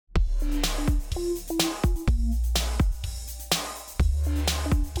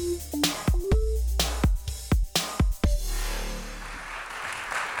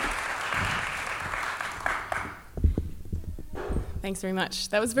Thanks very much.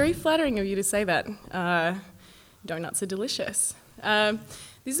 That was very flattering of you to say that. Donuts are delicious.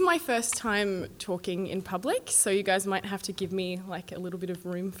 This is my first time talking in public, so you guys might have to give me like a little bit of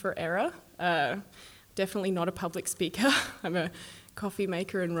room for error. Definitely not a public speaker. I'm a coffee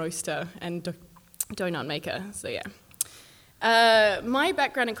maker and roaster and donut maker, so yeah. My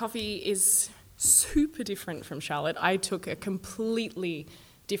background in coffee is super different from Charlotte. I took a completely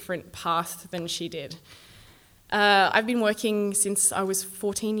different path than she did. I've been working since I was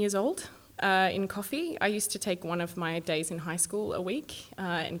 14 years old in coffee. I used to take one of my days in high school a week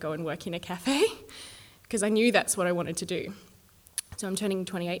and go and work in a cafe because I knew that's what I wanted to do. So I'm turning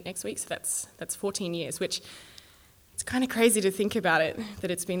 28 next week, so that's 14 years, which it's kind of crazy to think about it,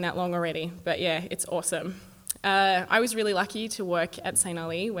 that it's been that long already. But yeah, it's awesome. I was really lucky to work at St.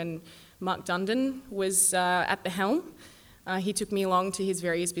 Ali when Mark Dundon was at the helm. He took me along to his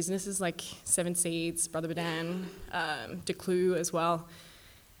various businesses like Seven Seeds, Brother Badan, Declue as well.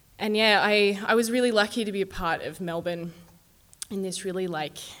 And yeah, I was really lucky to be a part of Melbourne in this really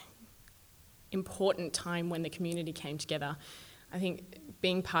like important time when the community came together. I think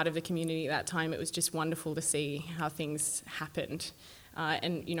being part of the community at that time, it was just wonderful to see how things happened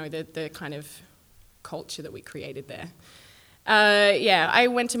and you know the kind of culture that we created there. I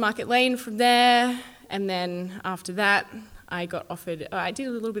went to Market Lane from there, and then after that I got offered, I did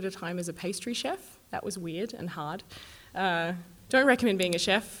a little bit of time as a pastry chef. That was weird and hard. Don't recommend being a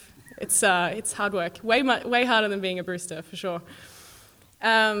chef. It's hard work, way harder than being a barista for sure.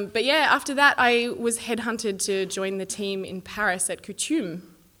 But yeah, after that I was headhunted to join the team in Paris at Coutume.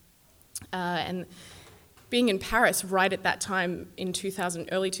 And being in Paris right at that time in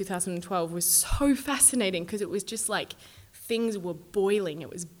early 2012 was so fascinating because it was just like things were boiling, it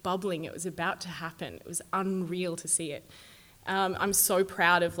was bubbling, it was about to happen. It was unreal to see it. I'm so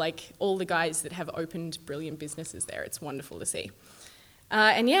proud of like all the guys that have opened brilliant businesses there. It's wonderful to see.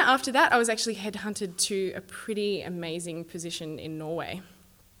 And yeah, after that I was actually headhunted to a pretty amazing position in Norway.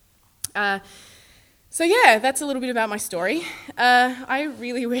 So yeah, that's a little bit about my story. I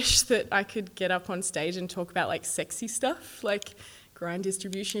really wish that I could get up on stage and talk about like sexy stuff, like grind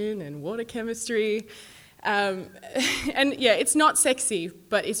distribution and water chemistry. And yeah, it's not sexy,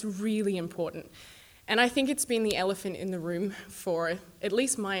 but it's really important. And I think it's been the elephant in the room for at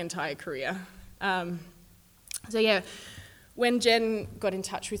least my entire career. So yeah, when Jen got in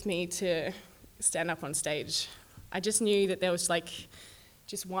touch with me to stand up on stage, I just knew that there was like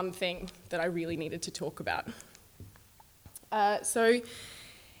just one thing that I really needed to talk about. So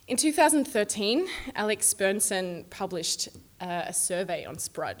in 2013, Alex Bernsen published a survey on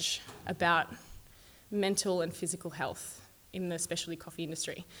Sprudge about mental and physical health in the specialty coffee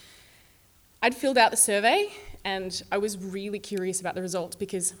industry. I'd filled out the survey and I was really curious about the results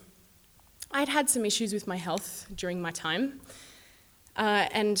because I'd had some issues with my health during my time.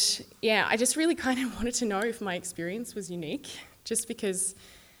 And yeah, I just really kind of wanted to know if my experience was unique, just because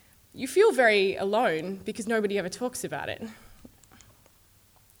you feel very alone because nobody ever talks about it.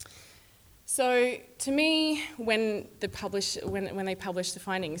 So to me, when they published the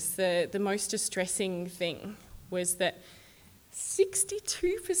findings, the most distressing thing was that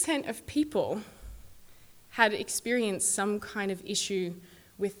 62% of people had experienced some kind of issue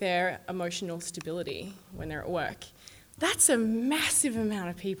with their emotional stability when they're at work. That's a massive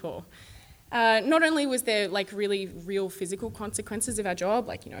amount of people. Not only was there like really real physical consequences of our job,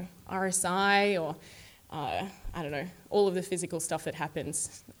 like, you know, RSI or I don't know, all of the physical stuff that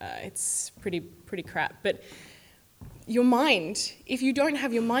happens. It's pretty crap. But your mind, if you don't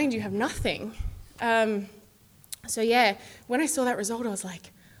have your mind, you have nothing. So yeah, when I saw that result, I was like,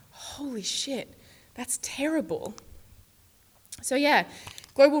 holy shit, that's terrible. So yeah,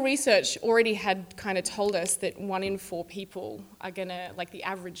 global research already had kind of told us that 1 in 4 people are gonna, like the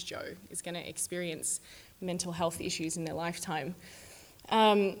average Joe, is gonna experience mental health issues in their lifetime.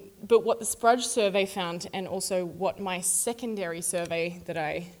 But what the Sprudge survey found, and also what my secondary survey that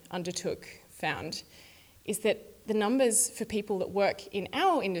I undertook found, is that the numbers for people that work in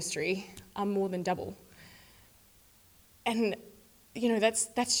our industry are more than double. And you know,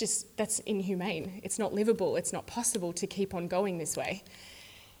 that's inhumane. It's not livable. It's not possible to keep on going this way.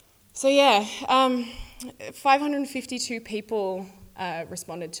 So yeah, 552 people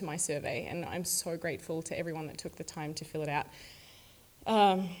responded to my survey, and I'm so grateful to everyone that took the time to fill it out.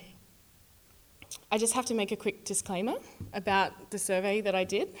 I just have to make a quick disclaimer about the survey that I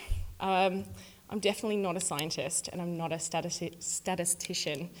did. I'm definitely not a scientist, and I'm not a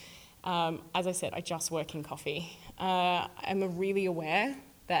statistician. As I said, I just work in coffee. I'm really aware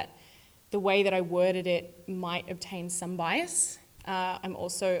that the way that I worded it might obtain some bias. I'm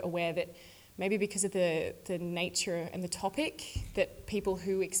also aware that maybe because of the nature and the topic, that people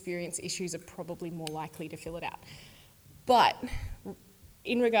who experience issues are probably more likely to fill it out. But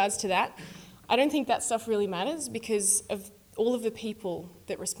in regards to that, I don't think that stuff really matters, because of all of the people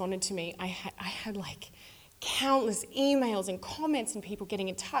that responded to me. I had like countless emails and comments and people getting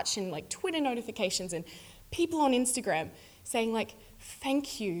in touch and like Twitter notifications and people on Instagram saying like,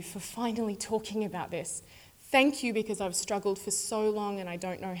 thank you for finally talking about this. Thank you, because I've struggled for so long and I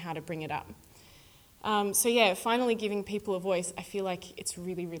don't know how to bring it up. So yeah, finally giving people a voice, I feel like it's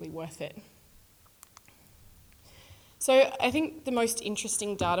really, really worth it. So I think the most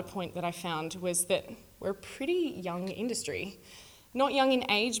interesting data point that I found was that we're a pretty young industry. Not young in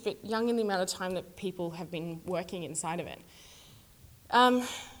age, but young in the amount of time that people have been working inside of it.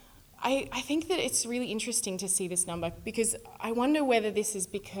 I think that it's really interesting to see this number, because I wonder whether this is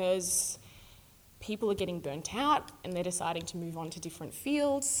because people are getting burnt out and they're deciding to move on to different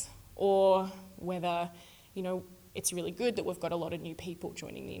fields, or whether, it's really good that we've got a lot of new people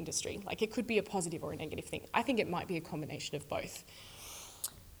joining the industry. Like, it could be a positive or a negative thing. I think it might be a combination of both.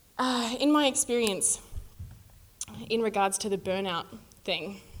 In my experience, in regards to the burnout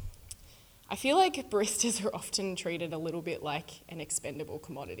thing, I feel like baristas are often treated a little bit like an expendable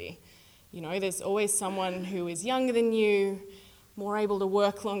commodity. There's always someone who is younger than you, more able to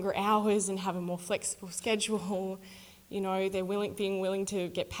work longer hours and have a more flexible schedule. They're being willing to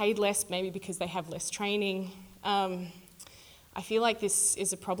get paid less, maybe because they have less training. I feel like this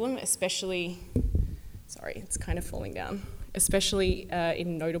is a problem, especially, sorry, it's kind of falling down, especially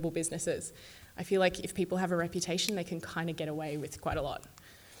in notable businesses. I feel like if people have a reputation, they can kind of get away with quite a lot.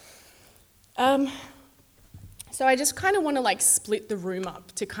 So I just kind of want to split the room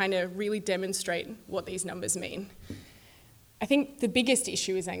up to kind of really demonstrate what these numbers mean. I think the biggest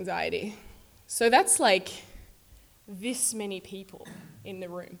issue is anxiety. So that's this many people in the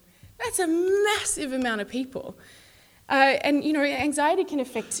room. That's a massive amount of people. And anxiety can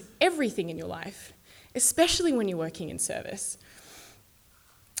affect everything in your life, especially when you're working in service.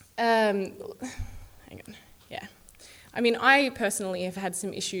 Hang on, yeah. I personally have had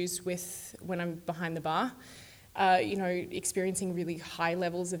some issues with when I'm behind the bar, experiencing really high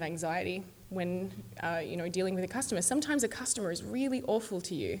levels of anxiety when, dealing with a customer. Sometimes a customer is really awful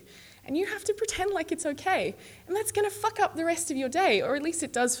to you, and you have to pretend like it's okay. And that's going to fuck up the rest of your day, or at least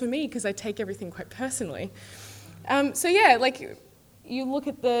it does for me, because I take everything quite personally. You look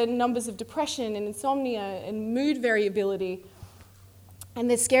at the numbers of depression and insomnia and mood variability, and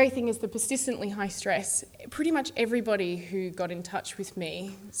the scary thing is the persistently high stress. Pretty much everybody who got in touch with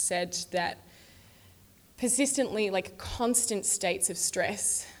me said that persistently, constant states of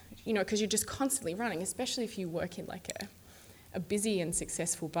stress, because you're just constantly running, especially if you work in a busy and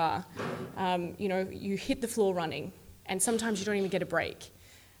successful bar. You hit the floor running, and sometimes you don't even get a break.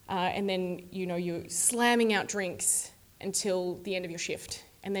 And then, you're slamming out drinks until the end of your shift.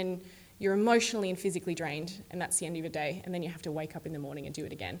 And then you're emotionally and physically drained, and that's the end of your day. And then you have to wake up in the morning and do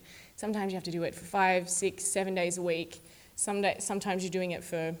it again. Sometimes you have to do it for 5, 6, 7 days a week. Sometimes you're doing it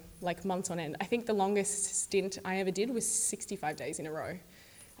for months on end. I think the longest stint I ever did was 65 days in a row.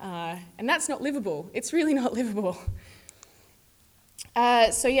 And that's not livable. It's really not livable.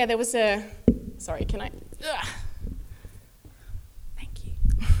 There was a... Sorry, can I... Ugh. Thank you.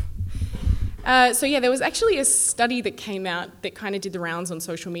 There was actually a study that came out that kind of did the rounds on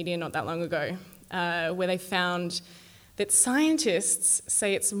social media not that long ago, where they found that scientists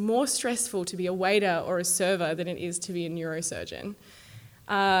say it's more stressful to be a waiter or a server than it is to be a neurosurgeon.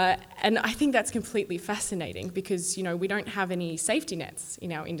 And I think that's completely fascinating, because, we don't have any safety nets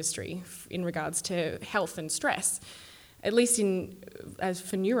in our industry in regards to health and stress. At least as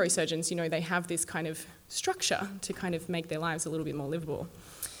for neurosurgeons, they have this kind of structure to kind of make their lives a little bit more livable.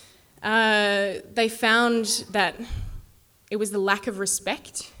 They found that it was the lack of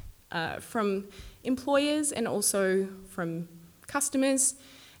respect from employers and also from customers,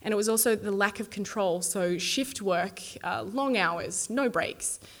 and it was also the lack of control. So shift work, long hours, no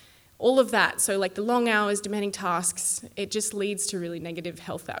breaks, all of that. So the long hours, demanding tasks, it just leads to really negative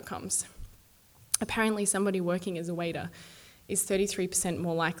health outcomes. Apparently somebody working as a waiter is 33%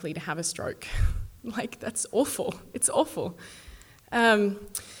 more likely to have a stroke. That's awful. It's awful.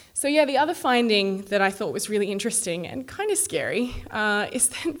 The other finding that I thought was really interesting and kind of scary is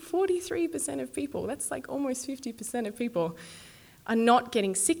that 43% of people, that's almost 50% of people, are not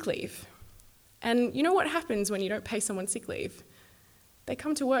getting sick leave. And you know what happens when you don't pay someone sick leave? They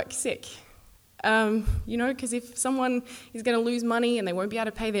come to work sick. Because if someone is going to lose money and they won't be able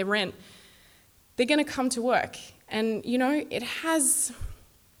to pay their rent, they're going to come to work. And, it has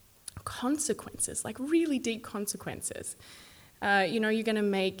consequences, really deep consequences. You're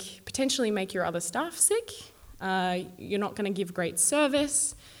going to potentially make your other staff sick. You're not going to give great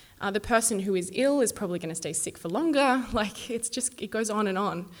service. The person who is ill is probably going to stay sick for longer. It goes on and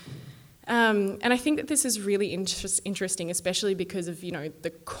on. And I think that this is really interesting, especially because of,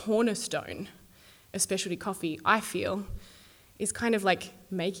 the cornerstone of specialty coffee, I feel, is kind of like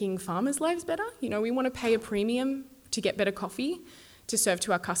making farmers' lives better. We want to pay a premium to get better coffee to serve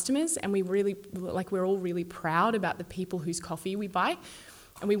to our customers, and we're all really proud about the people whose coffee we buy,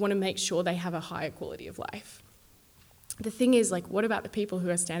 and we want to make sure they have a higher quality of life. The thing is, what about the people who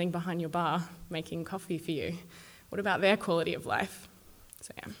are standing behind your bar making coffee for you? What about their quality of life?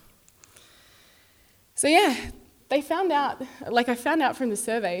 So they found out, I found out from the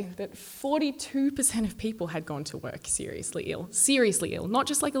survey that 42% of people had gone to work seriously ill, not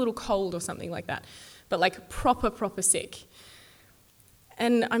just like a little cold or something like that, but like proper sick.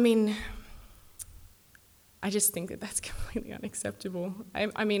 And I just think that that's completely unacceptable.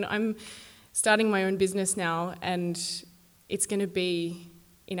 I'm starting my own business now, and it's going to be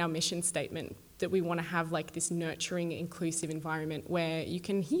in our mission statement that we want to have this nurturing, inclusive environment where you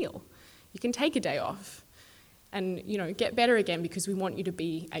can heal, you can take a day off, and get better again, because we want you to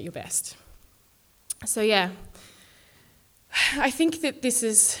be at your best. So I think that this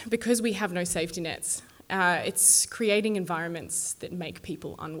is because we have no safety nets. It's creating environments that make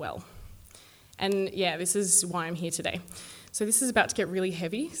people unwell. And this is why I'm here today. So this is about to get really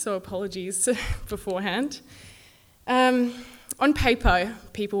heavy, so apologies beforehand. On paper,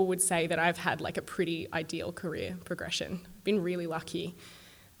 people would say that I've had a pretty ideal career progression. I've been really lucky.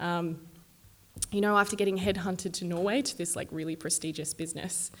 After getting headhunted to Norway to this really prestigious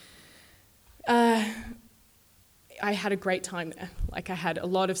business, I had a great time there. I had a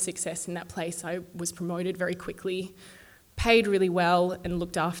lot of success in that place. I was promoted very quickly, paid really well, and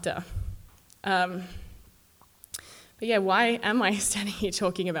looked after. But why am I standing here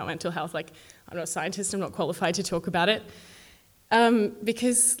talking about mental health? I'm not a scientist, I'm not qualified to talk about it.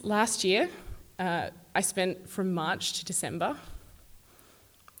 Because last year, I spent from March to December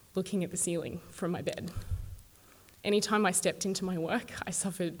looking at the ceiling from my bed. Anytime I stepped into my work, I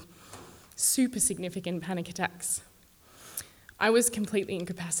suffered super significant panic attacks. I was completely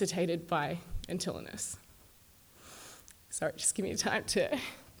incapacitated by mental illness. Sorry, just give me time to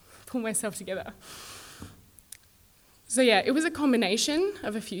pull myself together. So it was a combination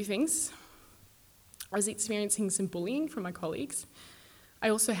of a few things. I was experiencing some bullying from my colleagues. I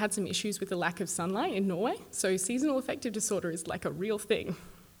also had some issues with the lack of sunlight in Norway, so seasonal affective disorder is a real thing.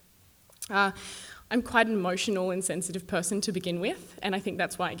 I'm quite an emotional and sensitive person to begin with, and I think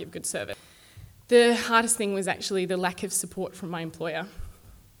that's why I give good service. The hardest thing was actually the lack of support from my employer.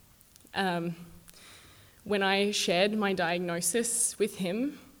 When I shared my diagnosis with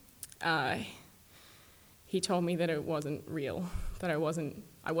him, he told me that it wasn't real, that I wasn't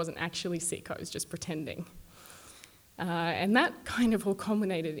actually sick, I was just pretending. And that kind of all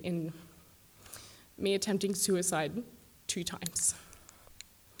culminated in me attempting suicide 2 times.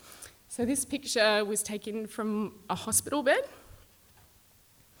 So this picture was taken from a hospital bed.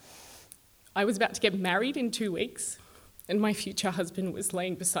 I was about to get married in 2 weeks, and my future husband was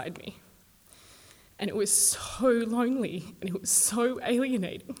laying beside me. And it was so lonely, and it was so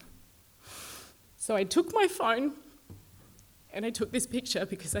alienating. So I took my phone, and I took this picture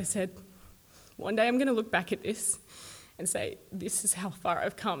because I said, one day I'm going to look back at this and say, this is how far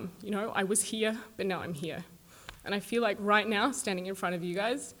I've come. I was here, but now I'm here. And I feel like right now, standing in front of you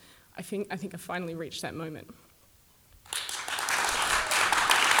guys, I think I finally reached that moment.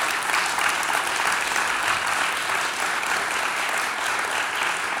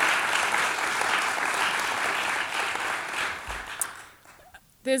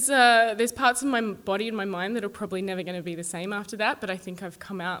 There's parts of my body and my mind that are probably never going to be the same after that, but I think I've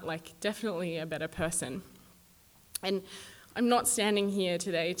come out definitely a better person. And I'm not standing here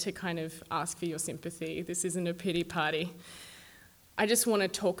today to kind of ask for your sympathy. This isn't a pity party. I just want to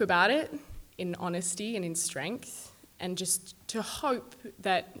talk about it in honesty and in strength, and just to hope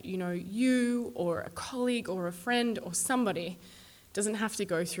that, you or a colleague or a friend or somebody doesn't have to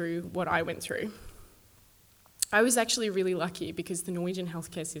go through what I went through. I was actually really lucky because the Norwegian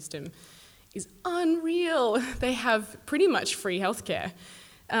healthcare system is unreal. They have pretty much free healthcare.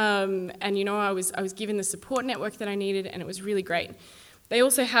 And I was given the support network that I needed, and it was really great. They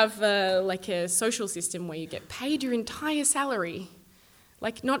also have a social system where you get paid your entire salary,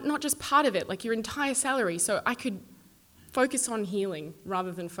 not just part of it, your entire salary. So I could focus on healing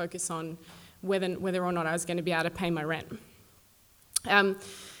rather than focus on whether or not I was going to be able to pay my rent.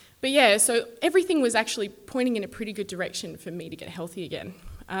 So everything was actually pointing in a pretty good direction for me to get healthy again.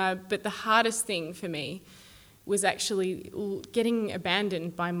 But the hardest thing for me was actually getting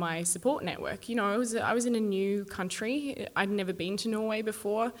abandoned by my support network. You know, I was in a new country. I'd never been to Norway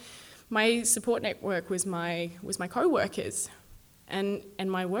before. My support network was my co-workers and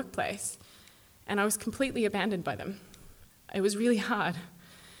my workplace, and I was completely abandoned by them. It was really hard.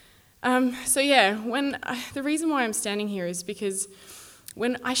 The reason why I'm standing here is because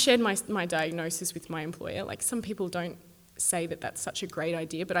when I shared my diagnosis with my employer, like, some people don't say that that's such a great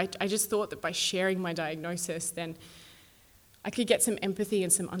idea, but I just thought that by sharing my diagnosis, then I could get some empathy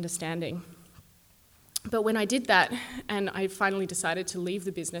and some understanding. But when I did that, and I finally decided to leave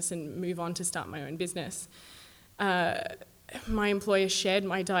the business and move on to start my own business, my employer shared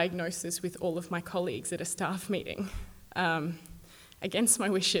my diagnosis with all of my colleagues at a staff meeting, against my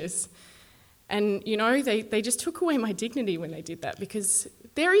wishes. And, you know, they just took away my dignity when they did that, because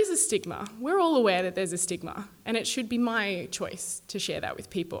there is a stigma. We're all aware that there's a stigma, and it should be my choice to share that with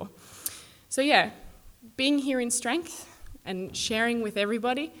people. So yeah, being here in Strength and sharing with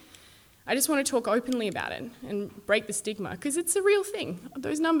everybody, I just want to talk openly about it and break the stigma, because it's a real thing.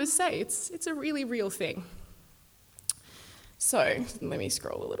 Those numbers say it's a really real thing. So let me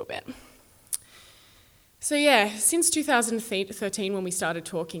scroll a little bit. So yeah, since 2013, when we started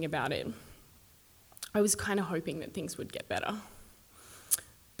talking about it, I was kind of hoping that things would get better.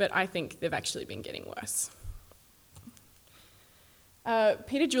 But I think they've actually been getting worse.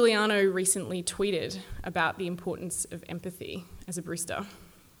 Peter Giuliano recently tweeted about the importance of empathy as a barista.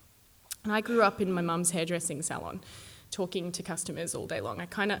 And I grew up in my mum's hairdressing salon, talking to customers all day long.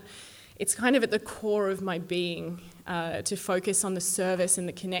 It's kind of at the core of my being to focus on the service and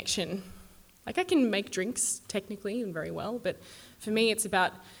the connection. Like, I can make drinks technically and very well, but for me it's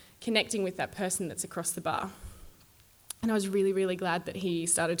about connecting with that person that's across the bar. And I was really, really glad that he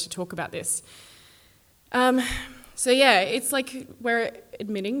started to talk about this. It's like we're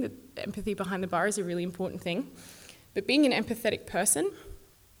admitting that empathy behind the bar is a really important thing. But being an empathetic person,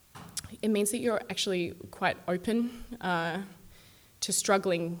 it means that you're actually quite open to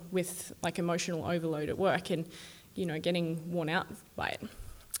struggling with, like, emotional overload at work and, you know, getting worn out by it.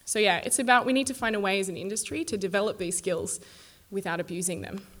 So yeah, it's about, we need to find a way as an industry to develop these skills without abusing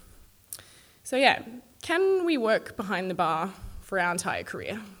them. So yeah, can we work behind the bar for our entire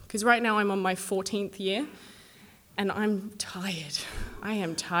career? Because right now I'm on my 14th year and I'm tired. I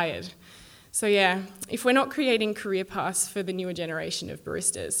am tired. So yeah, if we're not creating career paths for the newer generation of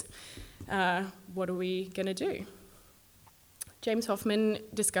baristas, what are we going to do? James Hoffmann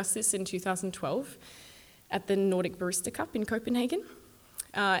discussed this in 2012 at the Nordic Barista Cup in Copenhagen.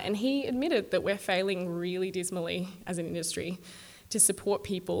 And he admitted that we're failing really dismally as an industry to support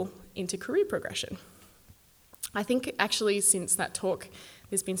people into career progression. I think actually since that talk,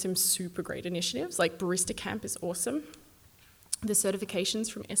 there's been some super great initiatives, like Barista Camp is awesome. The certifications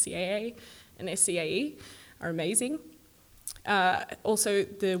from SCAA and SCAE are amazing. Also,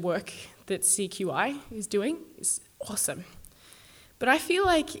 the work that CQI is doing is awesome. But I feel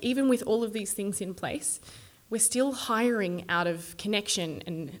like even with all of these things in place, we're still hiring out of connection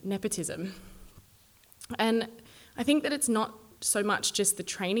and nepotism. And I think that it's not so much just the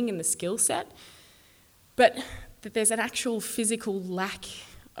training and the skill set, but that there's an actual physical lack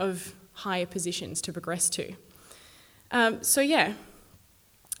of higher positions to progress to.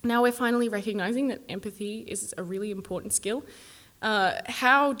 Now we're finally recognising that empathy is a really important skill.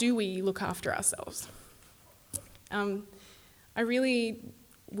 How do we look after ourselves? I really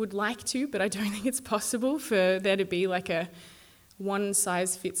would like to, but I don't think it's possible for there to be like a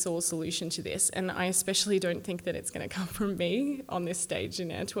one-size-fits-all solution to this, and I especially don't think that it's going to come from me on this stage in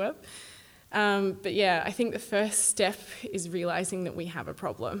Antwerp. I think the first step is realising that we have a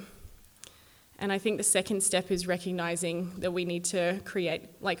problem. And I think the second step is recognising that we need to create,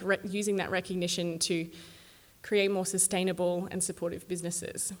 using that recognition to create more sustainable and supportive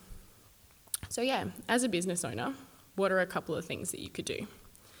businesses. So yeah, as a business owner, what are a couple of things that you could do?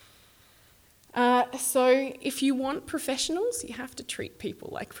 So if you want professionals, you have to treat people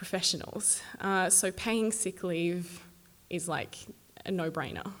like professionals. So paying sick leave is like a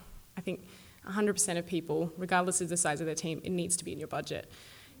no-brainer. I think 100% of people, regardless of the size of their team, it needs to be in your budget.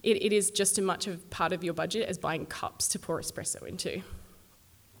 It is just as much of part of your budget as buying cups to pour espresso into.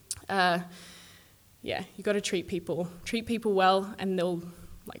 You've got to treat people well, and they'll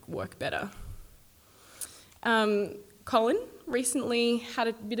work better. Colin recently had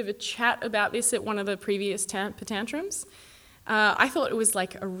a bit of a chat about this at one of the previous tantrums. I thought it was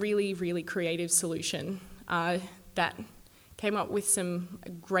a really, really creative solution that came up with some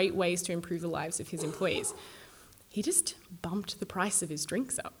great ways to improve the lives of his employees. He just bumped the price of his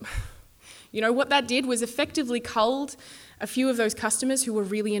drinks up. What that did was effectively culled a few of those customers who were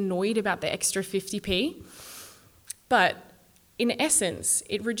really annoyed about the extra 50p, But in essence,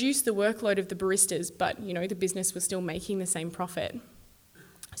 it reduced the workload of the baristas, but the business was still making the same profit.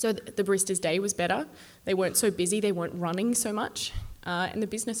 So the barista's day was better. They weren't so busy, they weren't running so much, and the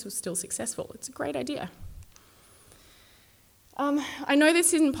business was still successful. It's a great idea. I know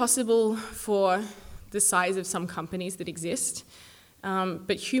this isn't possible for the size of some companies that exist,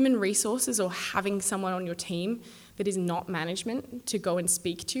 but human resources, or having someone on your team that is not management to go and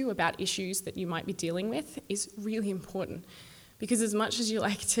speak to about issues that you might be dealing with, is really important. Because as much as you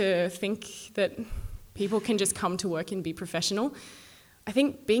like to think that people can just come to work and be professional, I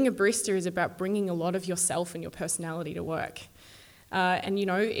think being a barista is about bringing a lot of yourself and your personality to work. And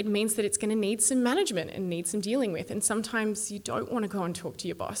it means that it's going to need some management and need some dealing with, and sometimes you don't want to go and talk to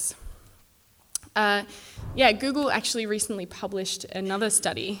your boss. Google actually recently published another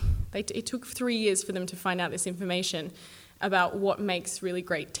study. It took 3 years for them to find out this information about what makes really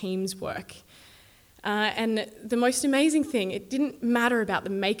great teams work. And the most amazing thing, it didn't matter about the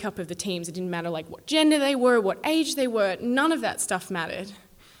makeup of the teams. It didn't matter like what gender they were, what age they were. None of that stuff mattered.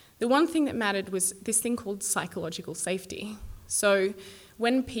 The one thing that mattered was this thing called psychological safety. So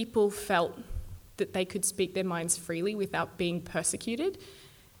when people felt that they could speak their minds freely without being persecuted,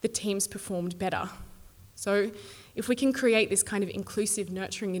 the teams performed better. So if we can create this kind of inclusive,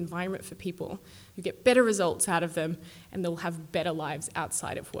 nurturing environment for people, you get better results out of them, and they'll have better lives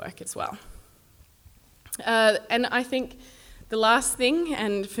outside of work as well. And I think the last thing,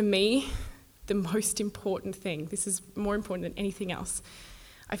 and for me, the most important thing, this is more important than anything else,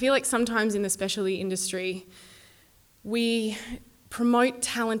 I feel like sometimes in the specialty industry, we promote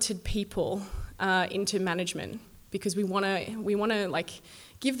talented people into management because we want to like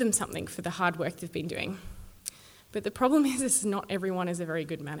give them something for the hard work they've been doing. But the problem is not everyone is a very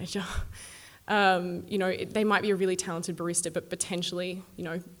good manager. They might be a really talented barista, but potentially,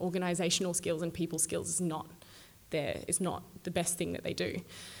 organisational skills and people skills is not the best thing that they do.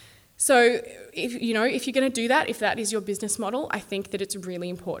 So, if you're going to do that, if that is your business model, I think that it's really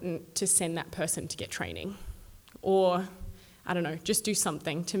important to send that person to get training, or just do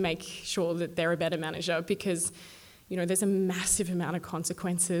something to make sure that they're a better manager, because there's a massive amount of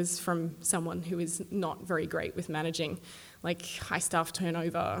consequences from someone who is not very great with managing, like high staff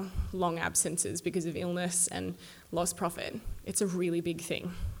turnover, long absences because of illness, and lost profit. It's a really big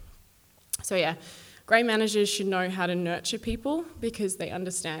thing. So great managers should know how to nurture people, because they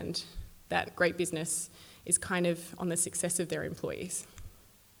understand that great business is kind of on the success of their employees.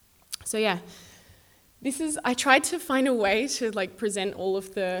 So I tried to find a way to present all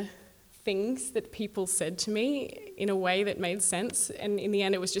of the things that people said to me in a way that made sense, and in the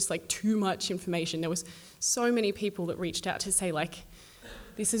end it was just too much information. There was so many people that reached out to say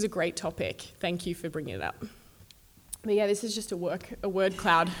this is a great topic, thank you for bringing it up. But this is just a word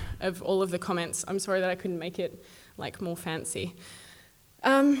cloud of all of the comments. I'm sorry that I couldn't make it more fancy.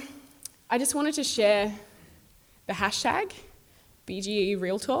 I just wanted to share the hashtag BGE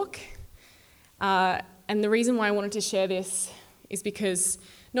Real Talk, and the reason why I wanted to share this is because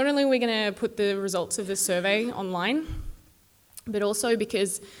not only are we going to put the results of the survey online, but also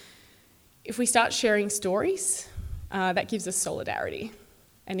because if we start sharing stories, that gives us solidarity.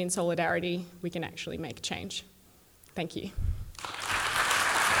 And in solidarity, we can actually make change. Thank you.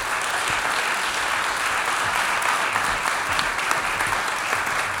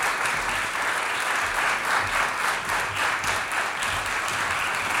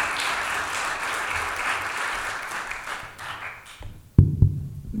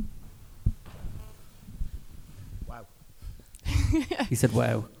 He said,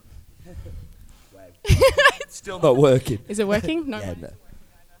 wow. Wow. Still not working. Is it working? No. Yeah, no.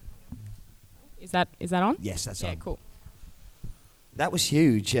 Is that on? Yes, that's on. Yeah, cool. That was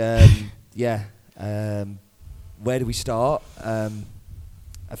huge. Where do we start? At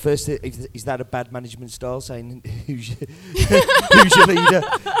first, is that a bad management style, saying who's your leader?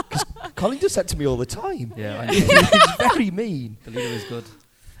 Because Colin does that to me all the time. Yeah, I know. It's very mean. The leader is good.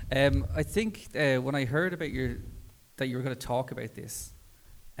 I think when I heard about that you were going to talk about this,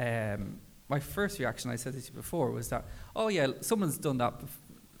 my first reaction, I said this to you before, was that, oh yeah, someone's done that.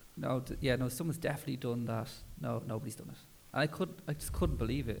 Someone's definitely done that. No, nobody's done it. And I just couldn't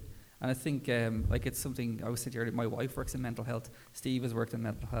believe it. And I think it's something I was saying earlier. My wife works in mental health. Steve has worked in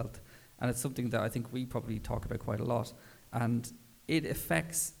mental health, and it's something that I think we probably talk about quite a lot. And it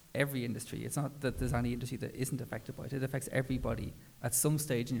affects every industry. It's not that there's any industry that isn't affected by it. It affects everybody at some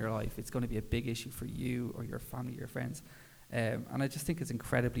stage in your life. It's going to be a big issue for you or your family, your friends. And I just think it's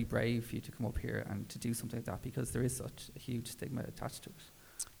incredibly brave for you to come up here and to do something like that, because there is such a huge stigma attached to it.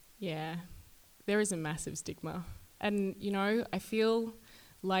 Yeah, there is a massive stigma. And, I feel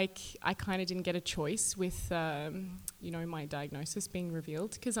like I kind of didn't get a choice with, my diagnosis being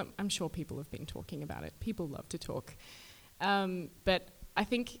revealed, because I'm sure people have been talking about it. People love to talk. But I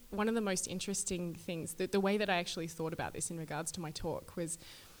think one of the most interesting things, the way that I actually thought about this in regards to my talk, was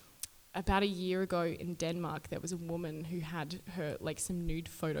about a year ago in Denmark, there was a woman who had her, some nude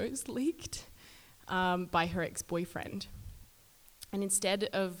photos leaked by her ex-boyfriend. And instead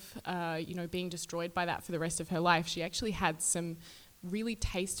of, being destroyed by that for the rest of her life, she actually had some really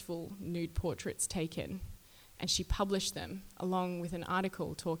tasteful nude portraits taken, and she published them along with an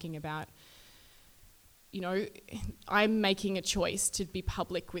article talking about, I'm making a choice to be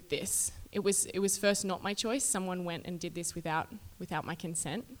public with this. It was first not my choice. Someone went and did this without my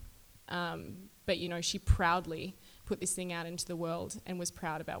consent. But she proudly put this thing out into the world and was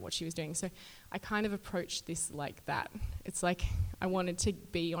proud about what she was doing. So I kind of approached this like that. It's like I wanted to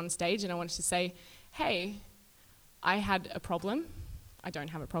be on stage and I wanted to say, hey, I had a problem. I don't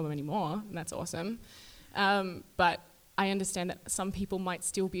have a problem anymore, and that's awesome. But I understand that some people might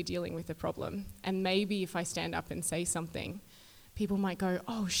still be dealing with a problem. And maybe if I stand up and say something, people might go,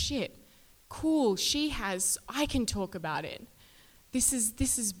 oh shit, cool, I can talk about it. This is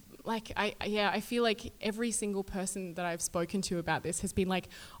I feel like every single person that I've spoken to about this has been like,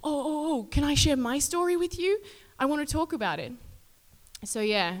 oh, can I share my story with you? I want to talk about it. So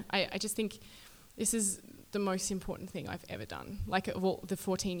yeah, I just think this is the most important thing I've ever done. Like of all the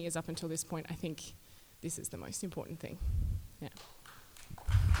 14 years up until this point, I think this is the most important thing. Yeah.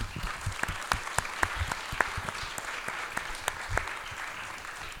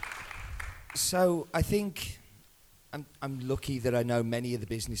 So I think I'm lucky that I know many of the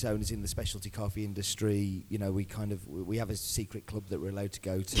business owners in the specialty coffee industry. We have a secret club that we're allowed to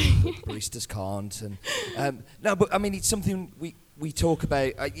go to, but baristas can't. And no, but I mean it's something we talk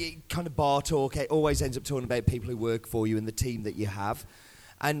about. Kind of bar talk. It always ends up talking about people who work for you and the team that you have.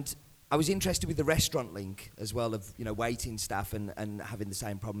 And I was interested with the restaurant link as well of waiting staff and having the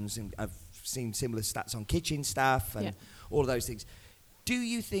same problems. And I've seen similar stats on kitchen staff and all of those things. Do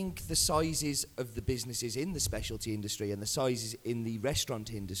you think the sizes of the businesses in the specialty industry and the sizes in the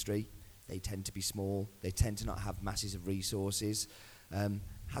restaurant industry, they tend to be small, they tend to not have masses of resources,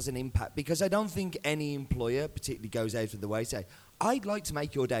 has an impact? Because I don't think any employer particularly goes out of the way to say, I'd like to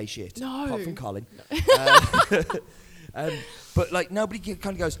make your day shit. No. Apart from Colin. But nobody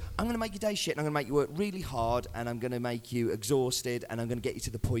kind of goes, I'm going to make your day shit and I'm going to make you work really hard and I'm going to make you exhausted and I'm going to get you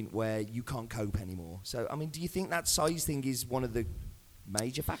to the point where you can't cope anymore. So, I mean, do you think that size thing is one of the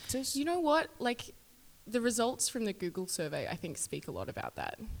major factors? You know what? The results from the Google survey, I think, speak a lot about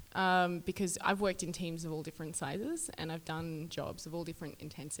that. Because I've worked in teams of all different sizes and I've done jobs of all different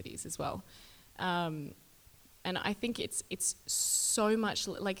intensities as well. And I think it's so much,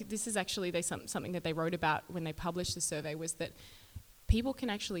 this is actually something that they wrote about when they published the survey, was that people can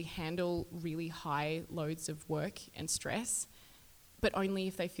actually handle really high loads of work and stress, but only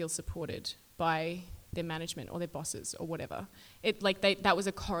if they feel supported by their management or their bosses or whatever. That was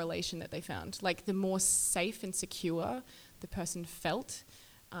a correlation that they found. The more safe and secure the person felt,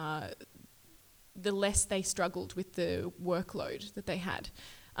 the less they struggled with the workload that they had.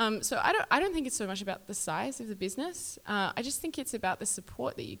 So I don't think it's so much about the size of the business. I just think it's about the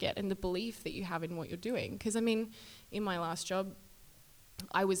support that you get and the belief that you have in what you're doing. Because in my last job,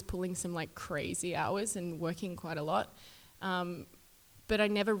 I was pulling some crazy hours and working quite a lot. But I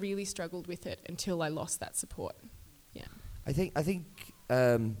never really struggled with it until I lost that support. Yeah. I think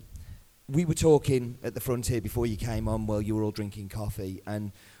we were talking at the front here before you came on while you were all drinking coffee,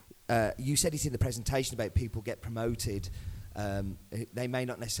 and you said it in the presentation about people get promoted. They may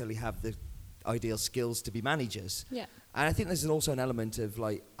not necessarily have the ideal skills to be managers. Yeah. And I think there's also an element of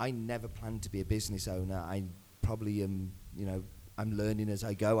I never planned to be a business owner. I probably am, I'm learning as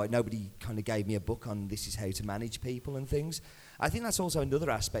I go. Nobody kind of gave me a book on this is how to manage people and things. I think that's also another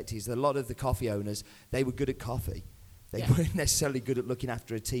aspect, is that a lot of the coffee owners, they were good at coffee. They weren't necessarily good at looking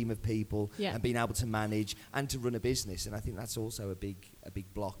after a team of people and being able to manage and to run a business. And I think that's also a big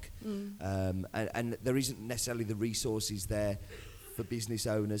block. And there isn't necessarily the resources there for business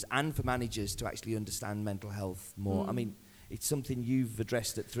owners and for managers to actually understand mental health more. I mean, it's something you've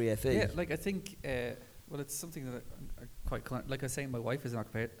addressed at 3FE. Yeah, I think, it's something that I was saying, my wife is an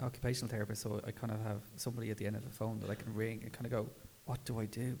occupational therapist, so I kind of have somebody at the end of the phone that I can ring and kind of go, what do I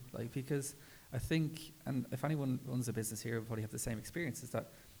do? Because I think, and if anyone runs a business here, will probably have the same experience, is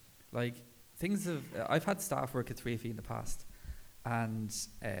that I've had staff work at 3FE in the past, and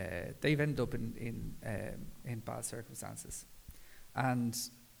they've ended up in bad circumstances, and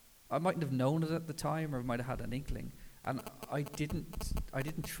I mightn't have known it at the time, or might have had an inkling, and I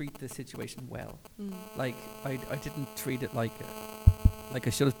didn't treat the situation well. I didn't treat it like like I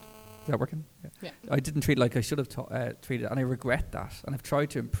should have. Is that working? Yeah. I didn't treat it like I should have treated it, and I regret that. And I've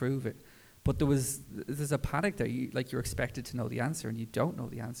tried to improve it, but there's a panic there. You're expected to know the answer, and you don't know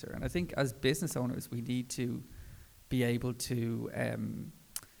the answer. And I think as business owners, we need to be able to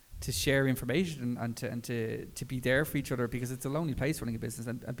share information and to be there for each other, because it's a lonely place running a business,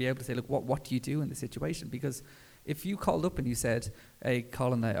 and be able to say, look, what do you do in this situation? Because if you called up and you said, hey,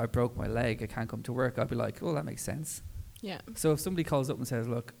 Colin, I broke my leg, I can't come to work, I'd be like, oh, that makes sense. Yeah. So if somebody calls up and says,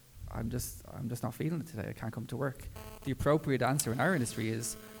 look, I'm just not feeling it today, I can't come to work, the appropriate answer in our industry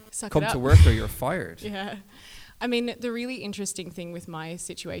is Suck come it up. to work or you're fired. Yeah. I mean, the really interesting thing with my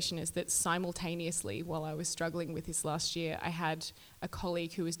situation is that simultaneously, while I was struggling with this last year, I had a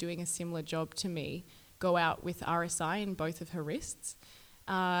colleague who was doing a similar job to me go out with RSI in both of her wrists.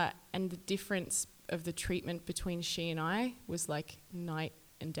 And the difference of the treatment between she and I was like night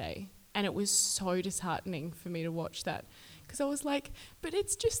and day. And it was so disheartening for me to watch that, because I was like, but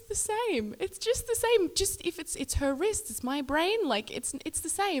it's just the same. It's just the same. Just if it's her wrist, it's my brain. Like it's the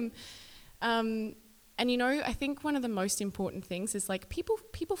same. And you know, I think one of the most important things is like people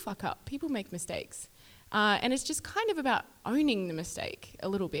fuck up. People make mistakes. And it's just kind of about owning the mistake a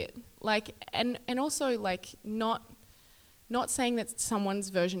little bit. Like and also like not saying that someone's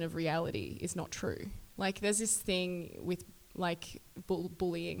version of reality is not true. Like there's this thing with like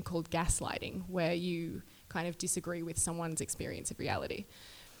bullying called gaslighting, where you kind of disagree with someone's experience of reality.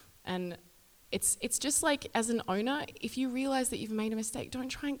 And it's just like, as an owner, if you realize that you've made a mistake, don't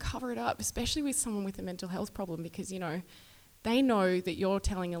try and cover it up, especially with someone with a mental health problem, because, you know, they know that you're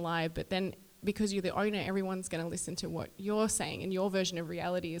telling a lie, but then because you're the owner, everyone's going to listen to what you're saying, and your version of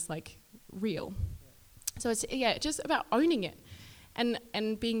reality is like real. So it's, yeah, just about owning it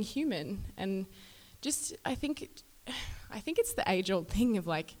and being human. And just, I think it's the age-old thing of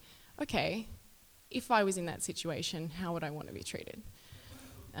like, okay, if I was in that situation, how would I want to be treated?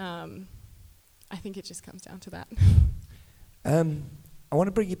 I think it just comes down to that. I want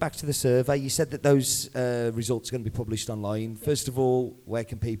to bring you back to the survey. You said that those results are going to be published online. Yep. First of all, where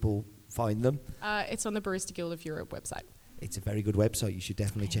can people find them? It's on the Barista Guild of Europe website. It's a very good website. You should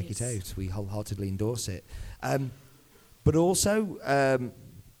definitely check it out. We wholeheartedly endorse it. But also,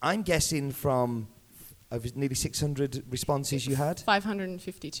 I'm guessing from over nearly 600 responses you had?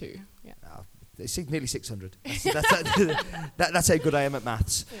 552, yeah. Oh, it's nearly 600. That's how good I am at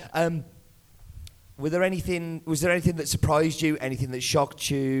maths. Yeah. Was there anything that surprised you, anything that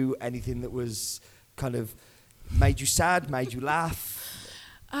shocked you, anything that was kind of made you sad, made you laugh?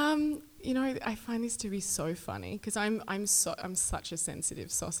 You know, I find this to be so funny, because I'm such a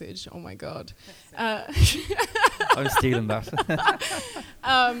sensitive sausage. Oh my God. I'm stealing that.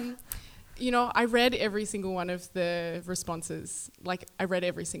 You know, I read every single one of the responses. Like, I read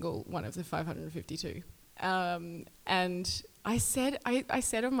every single one of the 552. And I said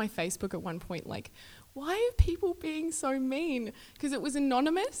on my Facebook at one point, like, why are people being so mean? Because it was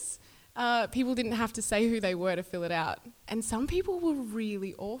anonymous. People didn't have to say who they were to fill it out. And some people were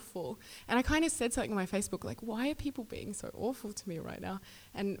really awful. And I kind of said something on my Facebook, like, why are people being so awful to me right now?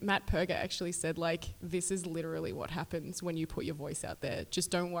 And Matt Perger actually said, like, this is literally what happens when you put your voice out there. Just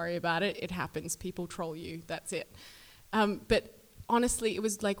don't worry about it. It happens. People troll you. That's it. But honestly, it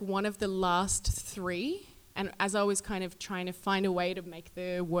was like one of the last three. And as I was kind of trying to find a way to make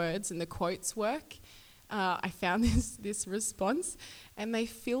the words and the quotes work, I found this response, and they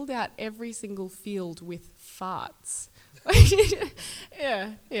filled out every single field with farts.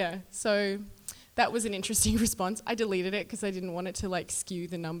 Yeah. So that was an interesting response. I deleted it because I didn't want it to like skew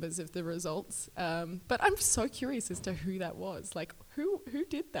the numbers of the results. But I'm so curious as to who that was. Like, who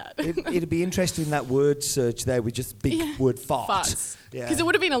did that? It'd be interesting, that word search there with just big word fart. Farts. Yeah. Because it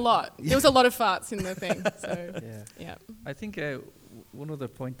would have been a lot. There was a lot of farts in the thing. So yeah. I think one other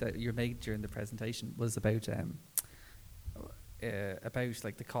point that you made during the presentation was about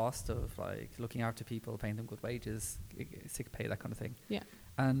like the cost of like looking after people, paying them good wages, sick pay, that kind of thing. Yeah.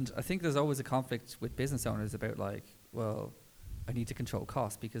 And I think there's always a conflict with business owners about like, well, I need to control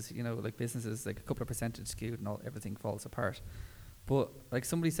costs because, you know, like businesses, like a couple of percentage skewed and everything falls apart. But like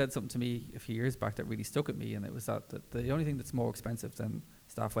somebody said something to me a few years back that really stuck at me, and it was that the only thing that's more expensive than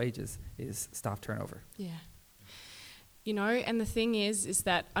staff wages is staff turnover. Yeah. You know, and the thing is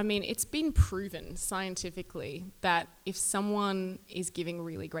that, I mean, it's been proven scientifically that if someone is giving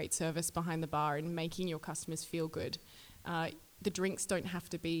really great service behind the bar and making your customers feel good, the drinks don't have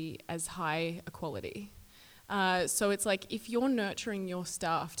to be as high a quality. So it's like, if you're nurturing your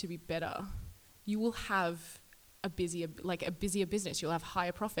staff to be better, you will have a busier business. You'll have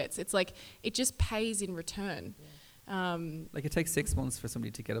higher profits. It's like, it just pays in return. Like it takes 6 months for somebody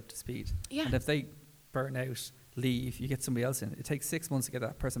to get up to speed. Yeah. And if they burn out, leave, you get somebody else in. It takes 6 months to get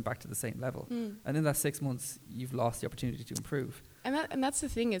that person back to the same level. And in that 6 months, you've lost the opportunity to improve. And that's the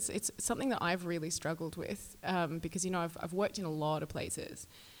thing, it's something that I've really struggled with, because, you know, I've worked in a lot of places,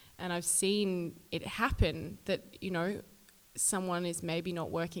 and I've seen it happen that, you know, someone is maybe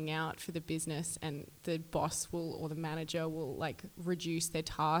not working out for the business, and the boss will, or the manager will, like, reduce their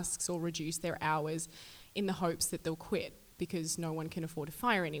tasks or reduce their hours in the hopes that they'll quit, because no one can afford to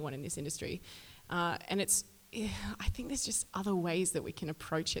fire anyone in this industry. And I think there's just other ways that we can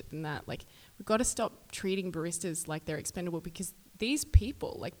approach it than that. Like, we've got to stop treating baristas like they're expendable, because these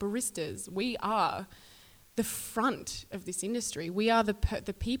people, like baristas, we are the front of this industry. We are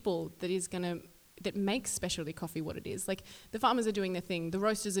the people that makes specialty coffee what it is. Like, the farmers are doing their thing, the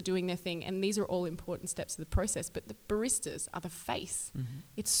roasters are doing their thing, and these are all important steps of the process, but the baristas are the face.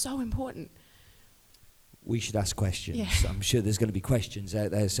 It's so important. We should ask questions. Yeah. I'm sure there's going to be questions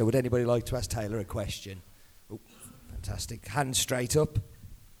out there. So would anybody like to ask Taylor a question? Oh, fantastic. Hand straight up.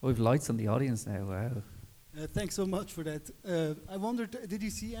 Oh, we've lights on the audience now, wow. Thanks so much for that. I wondered, did you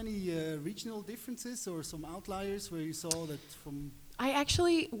see any regional differences or some outliers where you saw that from... I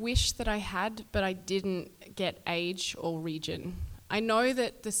actually wish that I had, but I didn't get age or region. I know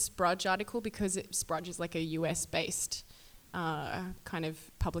that the Sprudge article, because Sprudge is like a US-based kind of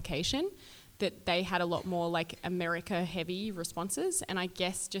publication, that they had a lot more like America-heavy responses, and I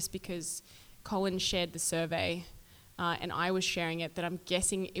guess just because Colin shared the survey and I was sharing it, that I'm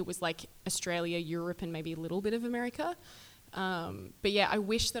guessing it was like Australia, Europe, and maybe a little bit of America. But yeah, I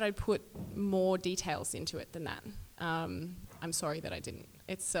wish that I'd put more details into it than that. I'm sorry that I didn't.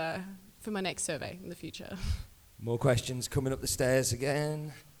 It's for my next survey in the future. More questions coming up the stairs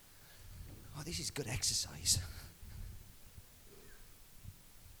again. Oh, this is good exercise.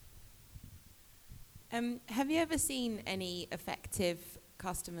 Have you ever seen any effective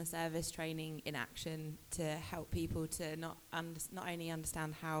customer service training in action to help people to not only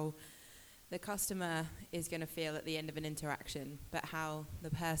understand how the customer is going to feel at the end of an interaction, but how the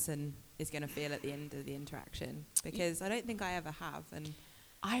person is going to feel at the end of the interaction? Because I don't think I ever have. And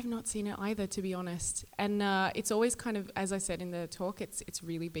I have not seen it either, to be honest. And it's always kind of, as I said in the talk, it's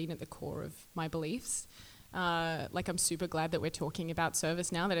really been at the core of my beliefs. Like, I'm super glad that we're talking about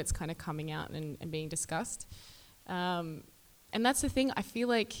service now, that it's kind of coming out and being discussed. And that's the thing, I feel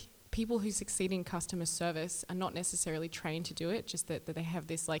like people who succeed in customer service are not necessarily trained to do it, just that they have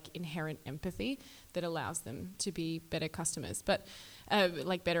this like inherent empathy that allows them to be better customers, but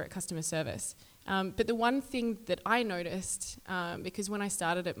like better at customer service. But the one thing that I noticed, because when I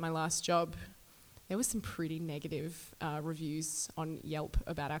started at my last job, there was some pretty negative reviews on Yelp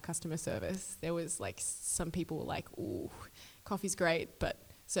about our customer service. There was like, some people were like, ooh, coffee's great, but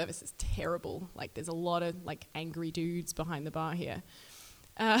service is terrible. Like, there's a lot of like angry dudes behind the bar here.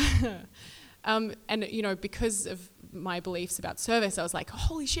 And, you know, because of my beliefs about service, I was like,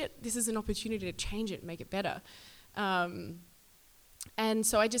 holy shit, this is an opportunity to change it and make it better. And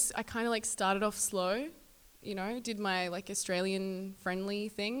so I kind of like started off slow, you know, did my like Australian friendly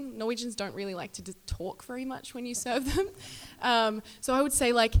thing. Norwegians don't really like to talk very much when you serve them. So I would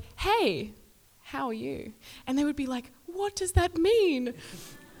say like, hey, how are you? And they would be like, what does that mean?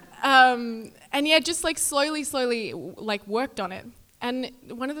 And yeah, just like slowly like worked on it. And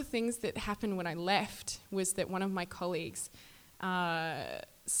one of the things that happened when I left was that one of my colleagues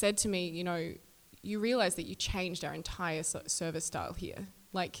said to me, you know, you realize that you changed our entire service style here.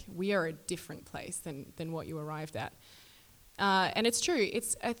 Like, we are a different place than what you arrived at. And it's true.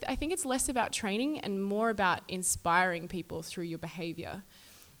 I think it's less about training and more about inspiring people through your behavior.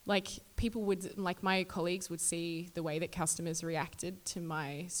 Like, people would, like my colleagues would see the way that customers reacted to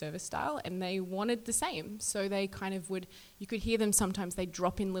my service style, and they wanted the same. So they kind of would, you could hear them sometimes, they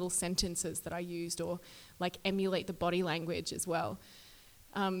drop in little sentences that I used, or like emulate the body language as well.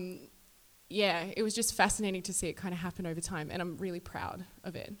 Yeah, it was just fascinating to see it kind of happen over time, and I'm really proud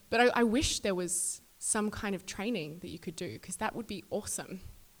of it. But I wish there was some kind of training that you could do, because that would be awesome.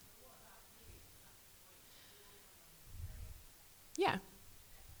 Yeah.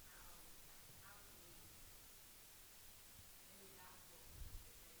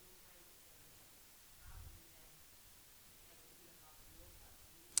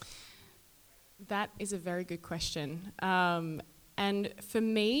 That is a very good question. And for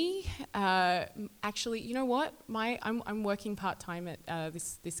me, actually, you know what? I'm working part-time at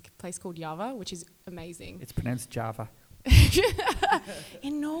this place called Java, which is amazing. It's pronounced Java.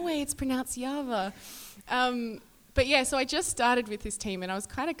 In Norway, it's pronounced Java. But yeah, so I just started with this team, and I was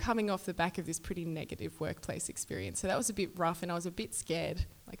kind of coming off the back of this pretty negative workplace experience. So that was a bit rough, and I was a bit scared,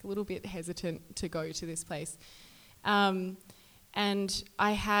 like a little bit hesitant to go to this place. And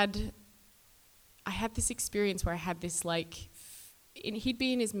I had I had this experience where I had this he'd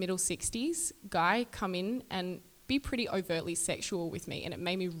be in his middle 60s guy come in and be pretty overtly sexual with me, and it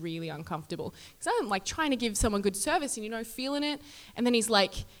made me really uncomfortable because I'm like trying to give someone good service and feeling it, and then he's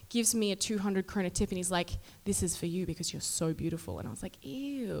like gives me a 200 krona tip and he's like, this is for you because you're so beautiful, and I was like,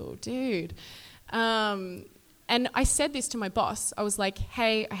 ew, dude. And I said this to my boss. I was like,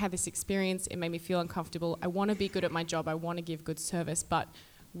 hey, I had this experience, it made me feel uncomfortable, I want to be good at my job, I want to give good service, but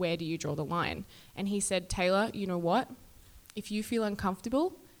where do you draw the line? And he said, Taylor, you know what, if you feel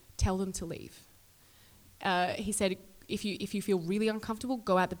uncomfortable, tell them to leave. He said, if you feel really uncomfortable,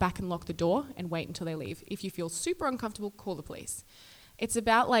 go out the back and lock the door and wait until they leave. If you feel super uncomfortable, call the police. It's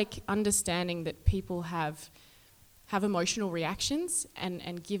about like understanding that people have emotional reactions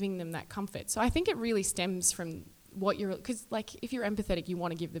and giving them that comfort. So I think it really stems from because like if you're empathetic, you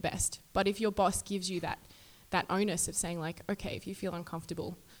want to give the best. But if your boss gives you that onus of saying like, okay, if you feel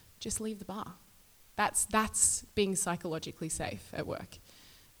uncomfortable, just leave the bar. That's being psychologically safe at work.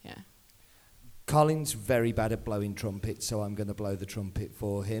 Yeah. Colin's very bad at blowing trumpets, so I'm going to blow the trumpet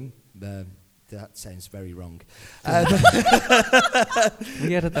for him. That sounds very wrong. We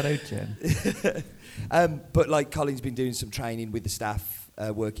edit that out, Jen. But like Colin's been doing some training with the staff,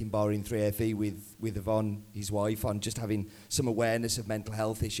 working bar in 3FE with Yvonne, his wife, on just having some awareness of mental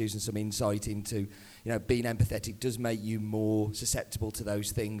health issues and some insight into, being empathetic does make you more susceptible to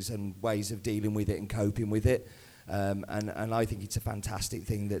those things and ways of dealing with it and coping with it. And I think it's a fantastic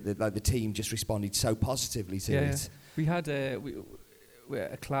thing that like the team just responded so positively to it. Yeah. We had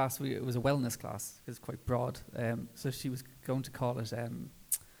a class. It was a wellness class. It's quite broad. So she was going to call it.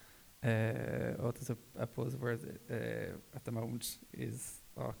 There's a buzzword at the moment is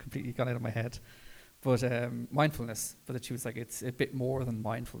completely gone out of my head. But mindfulness. But that she was like, it's a bit more than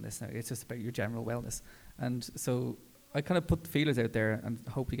mindfulness now. It's just about your general wellness. And so I kind of put the feelers out there and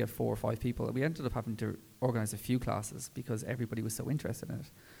hope we get 4 or 5 people. And we ended up having to organise a few classes because everybody was so interested in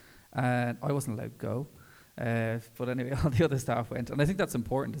it. And I wasn't allowed to go. But anyway, all the other staff went. And I think that's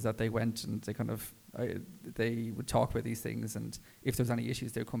important, is that they went and they they would talk about these things. And if there's any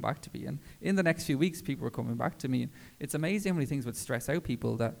issues, they would come back to me. And in the next few weeks, people were coming back to me. And it's amazing how many things would stress out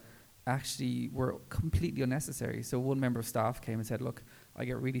people that actually were completely unnecessary. So one member of staff came and said, look, I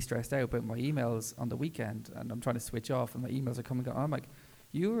get really stressed out about my emails on the weekend and I'm trying to switch off and my emails are coming on. I'm like,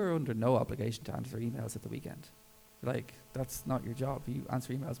 you are under no obligation to answer emails at the weekend. Like, that's not your job. You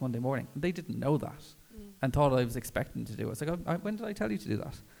answer emails Monday morning. And they didn't know that and thought I was expecting to do it. I was like, when did I tell you to do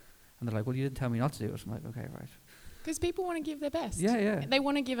that? And they're like, well, you didn't tell me not to do it. I'm like, okay, right. Because people want to give their best. Yeah. They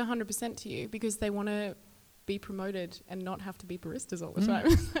want to give 100% to you because they want to be promoted and not have to be baristas all the time.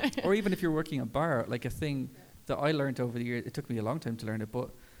 Or even if you're working a bar, like a thing that I learned over the years, it took me a long time to learn it,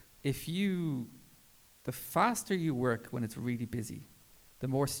 but the faster you work when it's really busy, the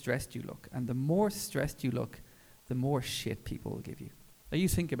more stressed you look. And the more stressed you look, the more shit people will give you. Now you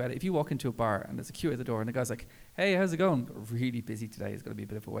think about it, if you walk into a bar and there's a queue at the door and the guy's like, hey, how's it going? Really busy today, it's going to be a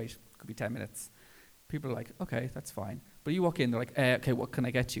bit of a wait, could be 10 minutes. People are like, okay, that's fine. But you walk in, they're like, okay, what can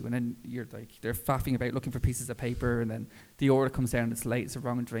I get you? And then you're like, they're faffing about looking for pieces of paper, and then the order comes down, it's late, it's the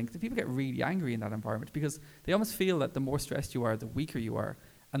wrong drink. The people get really angry in that environment because they almost feel that the more stressed you are, the weaker you are.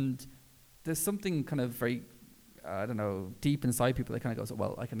 And there's something kind of very, deep inside people that kind of goes,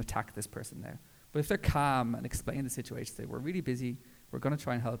 well, I can attack this person now. But if they're calm and explain the situation, say, we're really busy, we're going to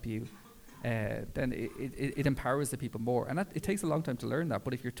try and help you, then it empowers the people more. And it takes a long time to learn that,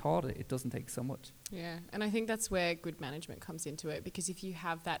 but if you're taught it, it doesn't take so much. Yeah, and I think that's where good management comes into it, because if you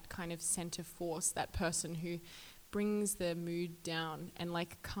have that kind of center force, that person who brings the mood down and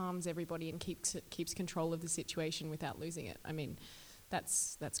like calms everybody and keeps control of the situation without losing it, I mean,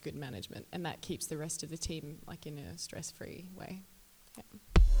 that's good management, and that keeps the rest of the team like in a stress-free way. Yeah.